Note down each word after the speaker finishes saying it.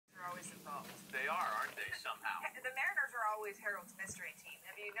somehow. The Mariners are always Harold's mystery team.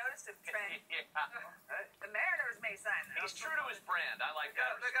 Have you noticed a trend? Yeah. The Mariners may sign them. He's true to his brand. I like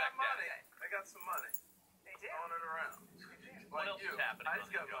that. They got money. that. They got some money. They do. Throwing it around. What else is happening? I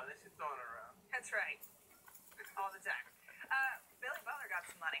just got money. She's throwing it around. That's right. All the time. Billy Butler got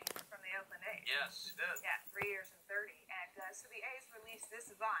some money from the Oakland A's. Yes. She did. Yeah, 3 years and 30. And so the A's released this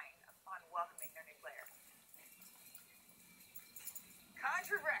vine upon welcoming their new player.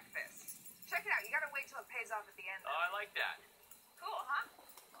 Conjure breakfast. Check it out. You got to wait till it pays off at the end. Oh, I like that. Cool, huh?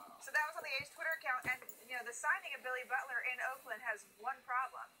 So that was on the A's Twitter account. And, you know, the signing of Billy Butler in Oakland has one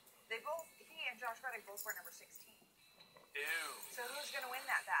problem. He and Josh Reddick both wear number 16. Ew. So who's going to win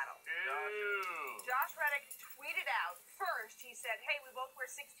that battle? Ew. Josh Reddick tweeted out first. He said, hey, we both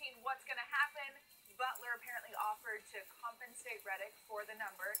wear 16. What's going to happen? Butler apparently offered to compensate Reddick for the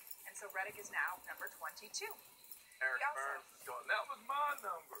number. And so Reddick is now number 22. Eric Burns is going, that was my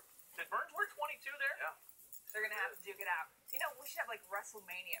number. Did Burns wear 22 there? Yeah. They're going to have to duke it out. You know, we should have like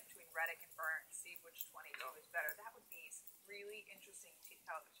WrestleMania between Reddick and Burns. See which 22 is better. That would be really interesting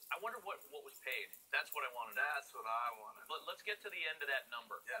television. I wonder what was paid. That's what I want to know. That's what I wanted. Let's get to the end of that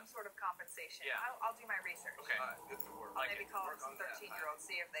number. Some sort of compensation. Yeah. I'll do my research. Okay. All right, good to work. I'll maybe call some 13-year-olds,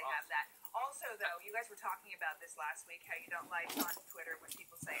 see if they have that. Also, though, you guys were talking about this last week, how you don't like on Twitter when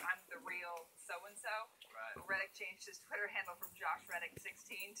people say, I'm the real so-and-so. Right. Reddick changed his Twitter handle from Josh Reddick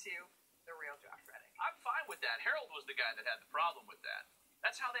 16 to the real Josh Reddick. I'm fine with that. Harold was the guy that had the problem with that.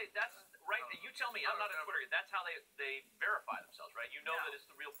 That's right. You tell me. I'm not a Twitter. That's how they verify themselves, right? You know that it's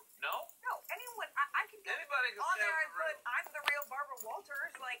the real. No? No, anyone. I can go Anybody can on say there I'm and the put, real. I'm the real Barbara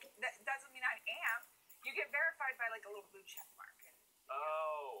Walters. Like, that doesn't mean I am. You get verified by, like, a little blue check mark. And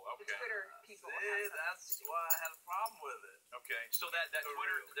Oh, the okay. Twitter people will See, have something that's to do. why I had a problem with it. Okay. So that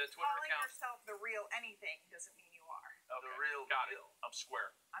Twitter Calling account. yourself the real anything doesn't mean you are. Okay. The real Got deal. it. I'm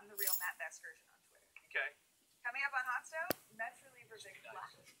square. I'm the real Matt Vescursion on Twitter. Okay. Coming up on Hot Stove, Mets reliever Vic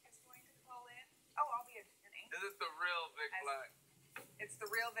Black is going to call in. Oh, I'll be an angel. Is it the real Vic Black? It's the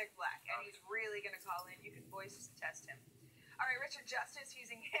real Vic Black, and he's really going to call in. You can voice test him. All right, Richard Justice,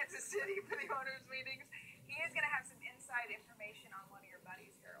 he's in Kansas City for the owners' meetings. He is going to have some inside information on one of your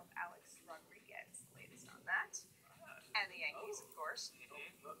buddies, Harold Alex Rodriguez. The latest on that. And the Yankees, of course.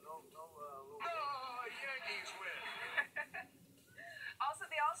 Yankees win. Also,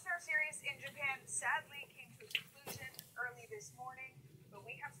 the All-Star Series in Japan sadly came to a conclusion early this morning, but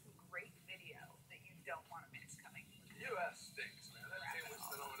we have some great video that you don't want to miss coming. U.S. stinks, man. That team was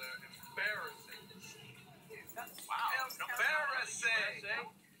sitting over there embarrassing. Wow. Embarrassing.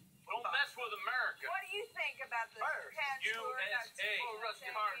 Don't mess with America. What do you think about the Japan tour? USA. What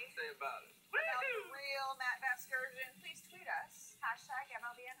Rusty Hart say about it? About the real Matt Vescursion? Please tweet us. #